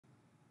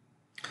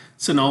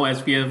So now,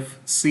 as we have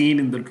seen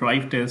in the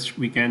drive test,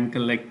 we can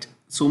collect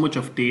so much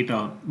of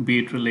data, be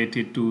it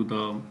related to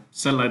the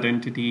cell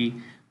identity,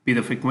 be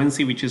the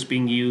frequency which is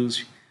being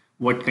used,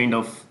 what kind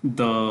of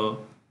the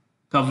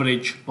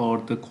coverage or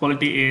the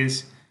quality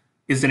is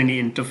there any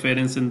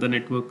interference in the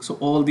network? So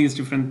all these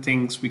different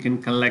things we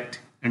can collect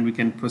and we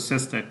can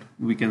process that.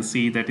 We can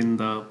see that in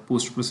the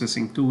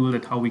post-processing tool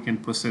that how we can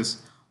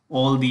process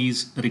all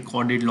these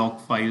recorded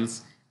log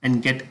files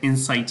and get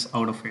insights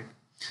out of it.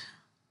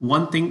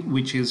 One thing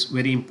which is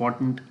very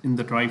important in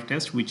the drive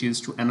test, which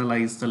is to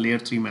analyze the layer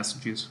 3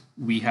 messages.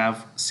 We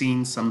have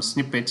seen some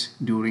snippets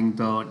during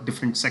the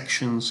different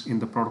sections in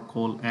the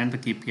protocol and the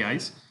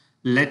KPIs.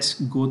 Let's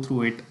go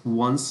through it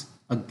once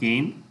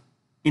again.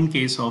 In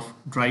case of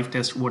drive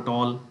test, what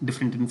all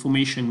different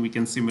information we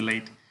can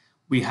simulate.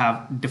 We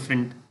have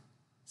different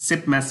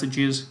SIP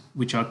messages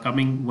which are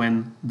coming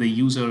when the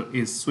user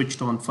is switched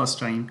on first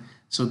time.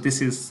 So this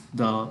is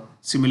the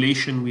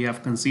simulation we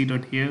have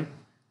considered here,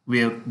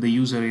 where the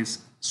user is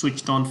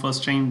switched on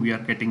first time. We are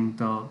getting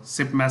the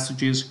SIP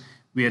messages,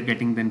 we are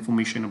getting the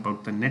information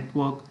about the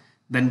network.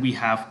 Then we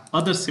have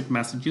other SIP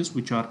messages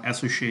which are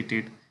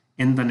associated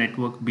in the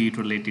network, be it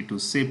related to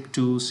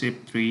SIP2,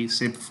 SIP3,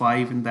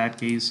 SIP5 in that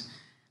case,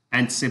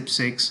 and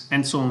SIP6,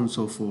 and so on and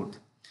so forth.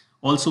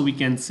 Also, we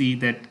can see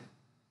that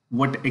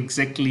what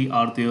exactly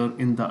are there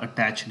in the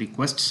attached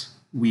requests.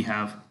 We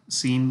have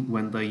seen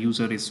when the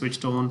user is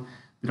switched on,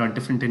 there are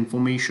different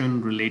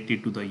information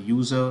related to the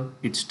user,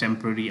 its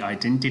temporary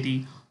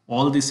identity.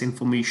 All this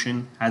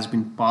information has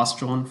been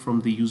passed on from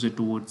the user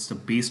towards the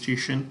base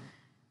station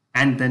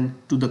and then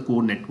to the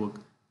core network.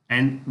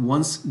 And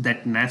once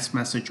that NAS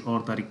message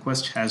or the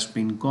request has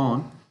been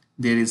gone,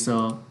 there is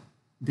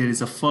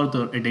a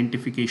further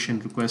identification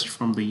request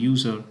from the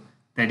user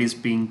that is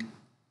being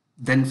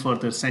then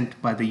further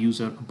sent by the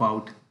user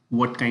about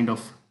what kind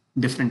of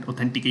different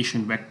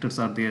authentication vectors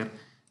are there,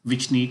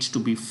 which needs to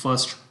be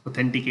first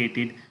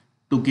authenticated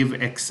to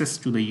give access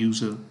to the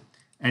user.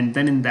 And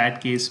then in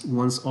that case,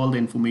 once all the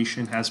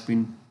information has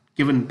been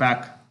given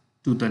back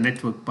to the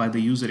network by the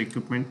user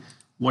equipment,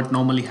 what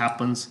normally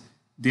happens,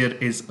 there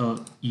is a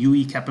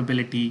UE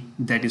capability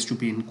that is to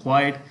be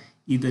inquired.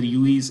 Either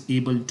UE is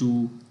able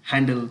to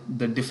handle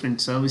the different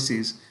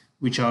services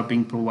which are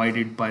being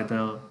provided by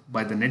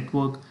the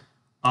network.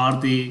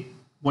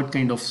 What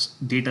kind of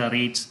data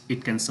rates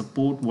it can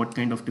support, what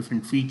kind of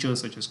different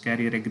features such as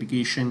carrier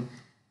aggregation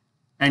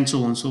and so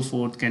on and so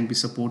forth can be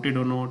supported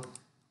or not.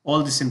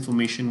 All this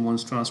information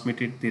once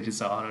transmitted, there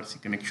is a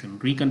RRC connection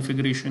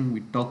reconfiguration. We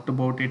talked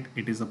about it.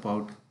 It is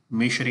about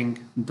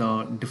measuring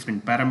the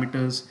different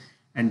parameters,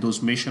 and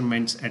those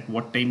measurements at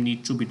what time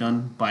need to be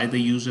done by the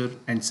user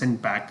and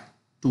sent back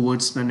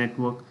towards the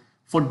network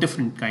for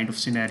different kind of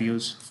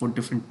scenarios, for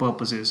different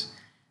purposes.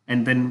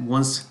 And then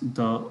once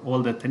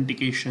all the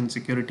authentication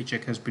security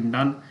check has been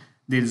done,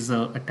 there is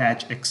a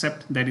attach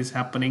accept that is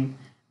happening,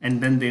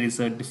 and then there is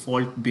a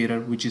default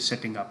bearer which is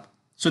setting up.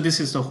 So this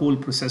is the whole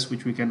process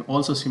which we can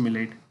also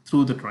simulate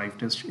through the drive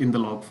test in the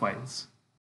log files.